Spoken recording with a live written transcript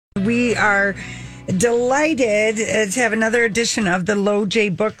We are delighted to have another edition of the Low J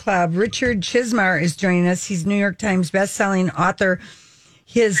Book Club. Richard Chizmar is joining us. He's New York Times bestselling author.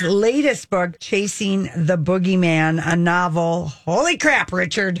 His latest book, Chasing the Boogeyman, a novel. Holy crap,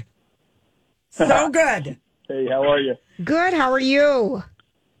 Richard. So good. Hey, how are you? Good. How are you?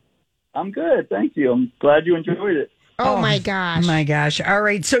 I'm good. Thank you. I'm glad you enjoyed it. Oh, my gosh. My gosh. All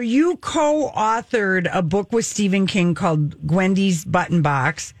right. So you co-authored a book with Stephen King called Gwendy's Button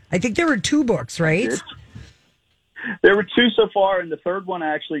Box. I think there were two books, right? There were two so far, and the third one,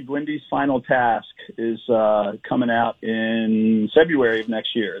 actually, Gwendy's Final Task, is coming out in February of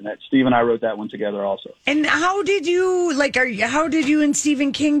next year. And that Steve and I wrote that one together also. And how did you, how did you and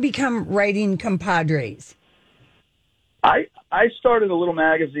Stephen King become writing compadres? I started a little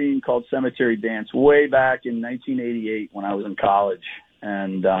magazine called Cemetery Dance way back in 1988 when I was in college.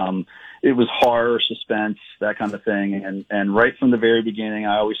 And it was horror, suspense, that kind of thing. And right from the very beginning,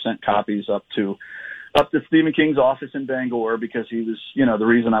 I always sent copies up to Stephen King's office in Bangor because he was, the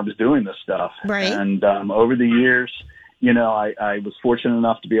reason I was doing this stuff. Right. And over the years, I was fortunate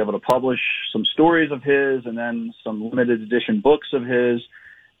enough to be able to publish some stories of his and then some limited edition books of his.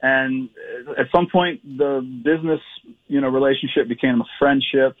 And at some point, the business, relationship became a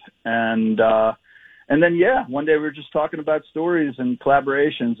friendship. And then, one day we were just talking about stories and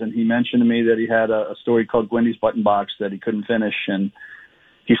collaborations, and he mentioned to me that he had a story called Gwendy's Button Box that he couldn't finish, and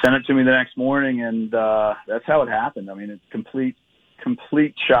he sent it to me the next morning, and that's how it happened. I mean, it's complete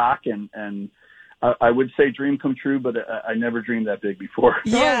shock, and I would say dream come true, but I never dreamed that big before.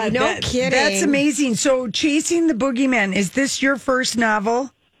 Yeah, no kidding. That's amazing. So Chasing the Boogeyman, is this your first novel?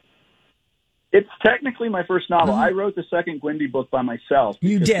 It's technically my first novel. I wrote the second Gwendy book by myself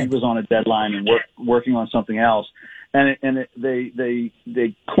because You did. he was on a deadline and working on something else. They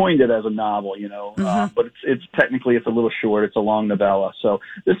coined it as a novel, but it's technically it's a little short. It's a long novella. So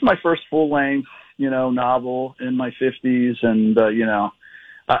this is my first full length, novel in my 50s, and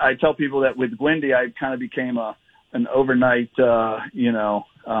I tell people that with Gwendy, I kind of became an overnight,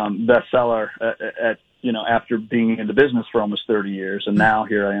 bestseller at after being in the business for almost 30 years. And now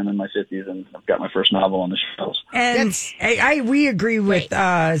here I am in my 50s, and I've got my first novel on the shelves. And we agree with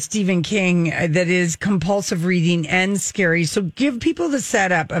Stephen King that is compulsive reading and scary. So give people the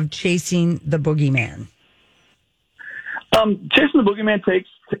setup of Chasing the Boogeyman. Chasing the Boogeyman takes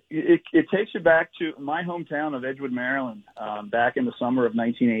you back to my hometown of Edgewood, Maryland, back in the summer of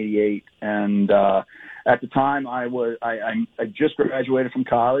 1988. And at the time, I just graduated from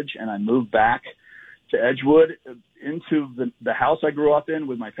college, and I moved back to Edgewood into the house I grew up in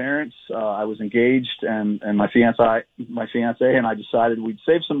with my parents. I was engaged and my fiance, and I decided we'd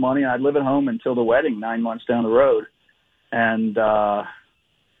save some money and I'd live at home until the wedding 9 months down the road. And,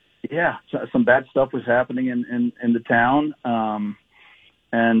 some bad stuff was happening in the town.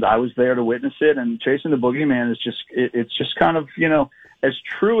 And I was there to witness it, and Chasing the Boogeyman is it's just kind of, as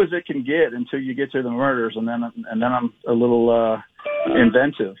true as it can get until you get to the murders. And then I'm a little,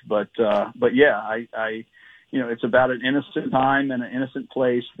 inventive, but it's about an innocent time and an innocent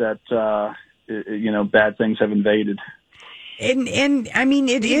place that bad things have invaded. And I mean,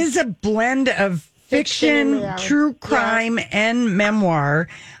 it is a blend of fiction, true crime, and memoir.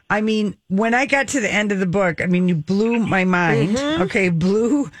 I mean, when I got to the end of the book, I mean, you blew my mind. Okay,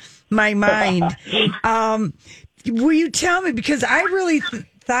 blew my mind. Will you tell me, because I really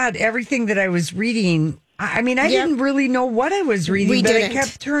thought everything that I was reading, I mean, I didn't really know what I was reading, I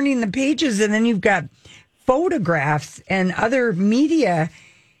kept turning the pages, and then you've got photographs and other media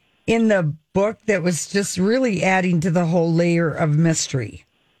in the book that was just really adding to the whole layer of mystery.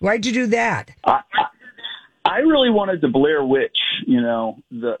 Why'd you do that? I really wanted to Blair Witch,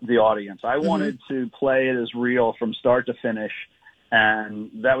 the audience. I wanted to play it as real from start to finish.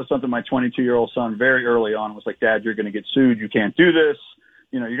 And that was something my 22-year-old son very early on was like, Dad, you're going to get sued. You can't do this.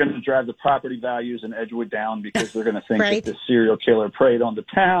 You're going to drive the property values in Edgewood down because they're going to think that this serial killer preyed on the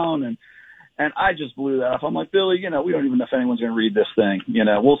town. And I just blew that off. I'm like, Billy, we don't even know if anyone's going to read this thing.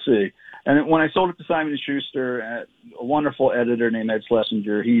 We'll see. And when I sold it to Simon & Schuster, a wonderful editor named Ed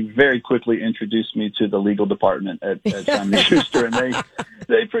Schlesinger, he very quickly introduced me to the legal department at Simon & Schuster. And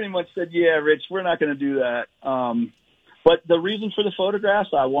they pretty much said, yeah, Rich, we're not going to do that. But the reason for the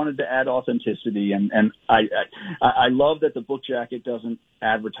photographs, I wanted to add authenticity, and I love that the book jacket doesn't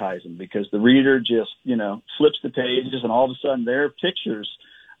advertise them, because the reader just, flips the pages, and all of a sudden there are pictures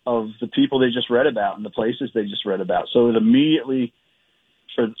of the people they just read about and the places they just read about. So it immediately,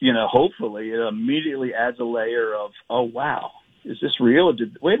 hopefully, it immediately adds a layer of, oh wow, is this real?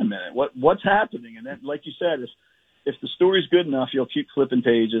 Wait a minute, what's happening? And then, like you said, if the story's good enough, you'll keep flipping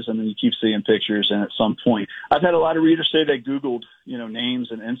pages and then you keep seeing pictures. And at some point, I've had a lot of readers say they Googled, names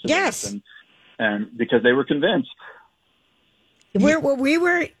and incidents, Yes. and because they were convinced.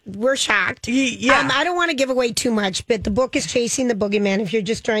 We're shocked. Yeah. I don't want to give away too much, but the book is Chasing the Boogeyman. If you're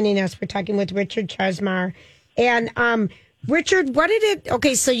just joining us, we're talking with Richard Chizmar. And Richard,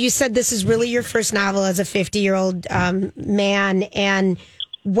 okay, so you said this is really your first novel as a 50-year-old man. And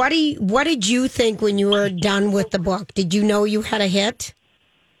what did you think when you were done with the book? Did you know you had a hit?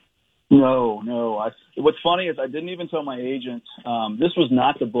 No. What's funny is I didn't even tell my agent. This was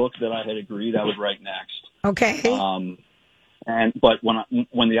not the book that I had agreed I would write next. Okay. But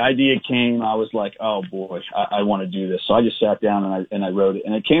when the idea came, I was like, oh boy, I want to do this. So I just sat down and I wrote it,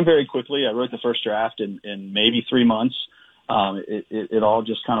 and it came very quickly. I wrote the first draft in maybe 3 months. It all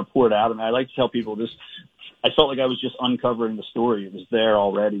just kind of poured out, and I like to tell people this. I felt like I was just uncovering the story. It was there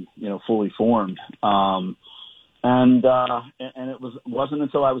already, fully formed. And it wasn't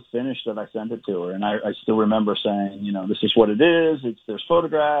until I was finished that I sent it to her. And I still remember saying, this is what it is. There's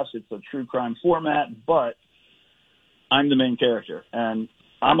photographs. It's a true crime format, but I'm the main character. And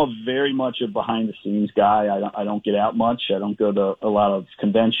I'm very much a behind the scenes guy. I don't get out much. I don't go to a lot of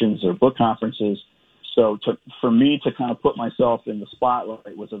conventions or book conferences. So for me to kind of put myself in the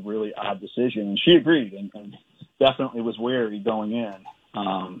spotlight was a really odd decision. And she agreed and definitely was wary going in.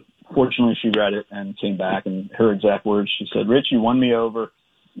 Fortunately, she read it and came back, and her exact words, she said, "Rich, you won me over.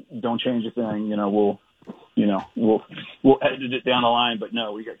 Don't change a thing. We'll edit it down the line." But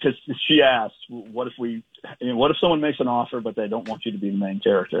no, because she asked, what if someone makes an offer, but they don't want you to be the main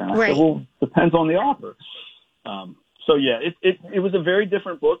character? And I said, well, depends on the offer. So yeah, it was a very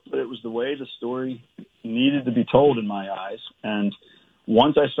different book, but it was the way the story needed to be told in my eyes. And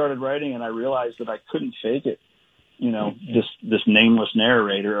once I started writing and I realized that I couldn't fake it, this nameless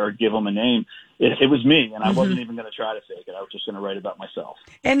narrator or give him a name, it was me, and I wasn't even going to try to fake it. I was just going to write about myself.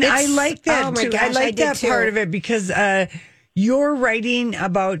 And I like that too. Gosh, I like that part of it because you're writing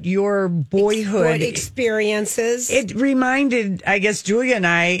about your boyhood experiences. It reminded, I guess, Julia and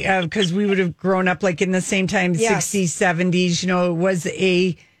I, because we would have grown up like in the same time, 60s, 70s. It was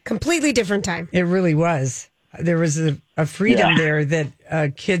a completely different time. It really was. There was a freedom there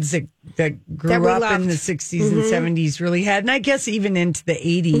that kids that grew up loved in the 60s and 70s really had. And I guess even into the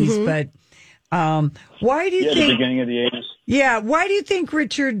 80s. But why do you think... the beginning of the 80s. Yeah. Why do you think,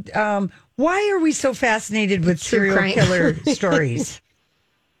 Richard... why are we so fascinated with serial killer stories?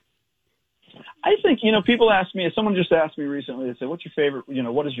 I think, people ask me, someone just asked me recently, they said, what's your favorite,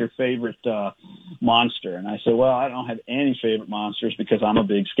 what is your favorite monster? And I said, well, I don't have any favorite monsters because I'm a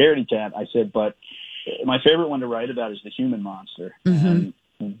big scaredy cat. I said, but my favorite one to write about is the human monster. And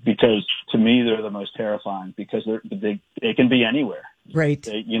because to me, they're the most terrifying because they can be anywhere. Right.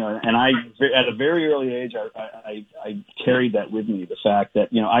 And I, at a very early age, I carried that with me. The fact that,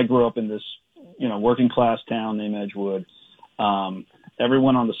 I grew up in this, working class town named Edgewood.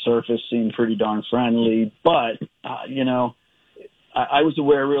 Everyone on the surface seemed pretty darn friendly, but, I was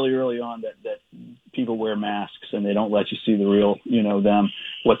aware really early on that people wear masks and they don't let you see the real, them,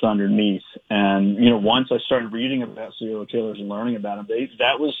 what's underneath. And, once I started reading about serial killers and learning about them,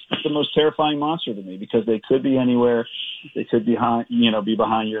 that was the most terrifying monster to me because they could be anywhere. They could be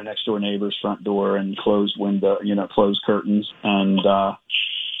behind your next door neighbor's front door and closed window, closed curtains. And,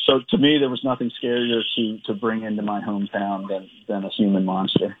 so to me, there was nothing scarier to bring into my hometown than a human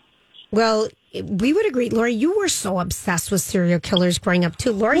monster. Well, we would agree, Lori. You were so obsessed with serial killers growing up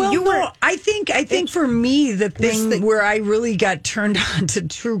too, Lori. I think for me the thing where I really got turned on to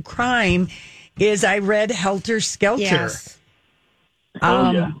true crime is I read Helter Skelter. Yes.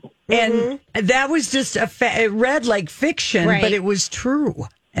 And that was just it read like fiction, but it was true.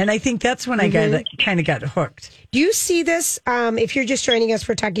 And I think that's when I kind of got hooked. Do you see this? If you're just joining us,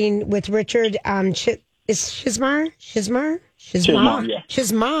 we're talking with Richard. Is Chizmar? Yeah.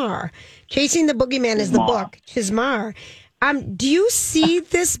 Chizmar. Chasing the Boogeyman is the book. Chizmar. Do you see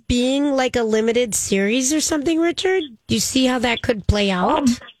this being like a limited series or something, Richard? Do you see how that could play out?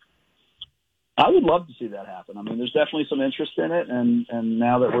 I would love to see that happen. I mean, there's definitely some interest in it, and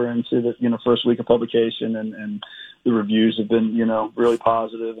now that we're into the first week of publication, and the reviews have been really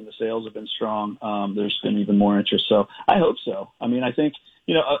positive, and the sales have been strong. There's been even more interest. So I hope so. I mean, I think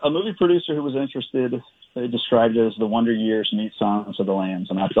a movie producer who was interested described it as the Wonder Years meet Silence of the Lambs,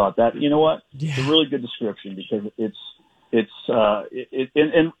 and I thought that it's a really good description because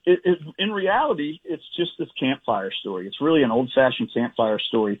in reality, it's just this campfire story. It's really an old-fashioned campfire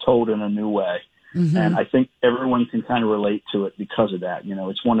story told in a new way. Mm-hmm. And I think everyone can kind of relate to it because of that.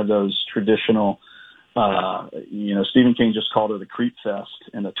 It's one of those traditional, Stephen King just called it a creep fest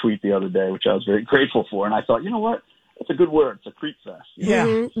in a tweet the other day, which I was very grateful for. And I thought, It's a good word. It's a creep fest. Yeah.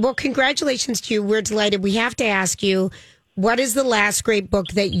 Mm-hmm. Well, congratulations to you. We're delighted. We have to ask you, what is the last great book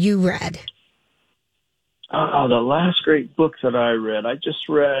that you read? Oh, the last great book that I read. I just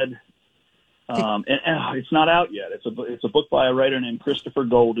read, and it's not out yet. It's a book by a writer named Christopher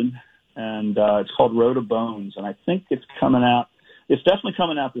Golden, and it's called Road of Bones, and I think it's coming out. It's definitely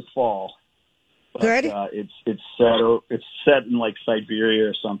coming out this fall. But, Good. It's set in like Siberia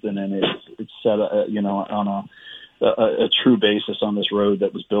or something, and it's set on a true basis on this road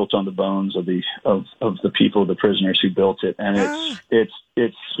that was built on the bones of the people, the prisoners who built it, and it's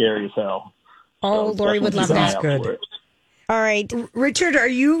scary as hell. Oh, So Lori would love that. Good. All right, Richard, are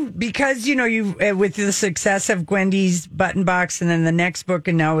you, because you with the success of Gwendy's Button Box and then the next book,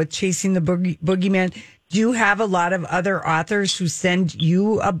 and now with Chasing the Boogeyman, do you have a lot of other authors who send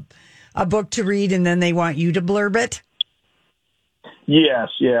you a book to read and then they want you to blurb it? Yes,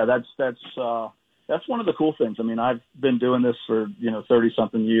 yeah, that's one of the cool things. I mean, I've been doing this for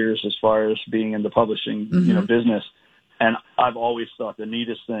 30-something years as far as being in the publishing business, and I've always thought the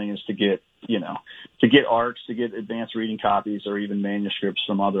neatest thing is to get arcs, to get advanced reading copies, or even manuscripts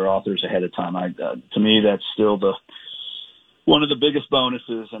from other authors ahead of time. To me, that's still one of the biggest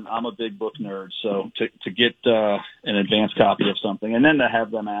bonuses, and I'm a big book nerd, so to get an advanced copy of something, and then to have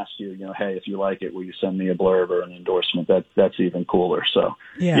them ask you, hey, if you like it, will you send me a blurb or an endorsement? That's even cooler. So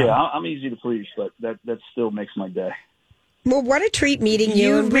yeah, I'm easy to please, but that still makes my day. Well, what a treat meeting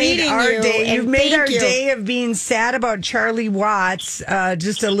you. You've made our day. You've made our you. day of being sad about Charlie Watts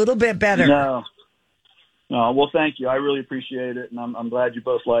just a little bit better. No, well, thank you. I really appreciate it, and I'm glad you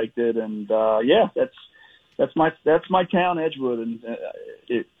both liked it. And that's my town, Edgewood, and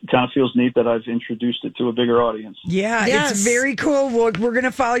it kind of feels neat that I've introduced it to a bigger audience. Yeah, yes. It's very cool. We're going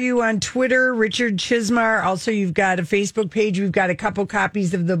to follow you on Twitter, Richard Chizmar. Also, you've got a Facebook page. We've got a couple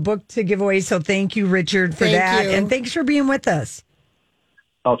copies of the book to give away. So thank you, Richard, for that. And thanks for being with us.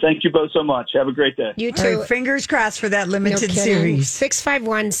 Oh, thank you both so much. Have a great day. You too. All right, fingers crossed for that limited series.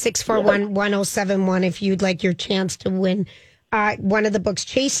 651-641-1071 if you'd like your chance to win one of the books.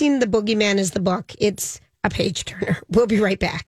 Chasing the Boogeyman is the book. It's a page turner. We'll be right back.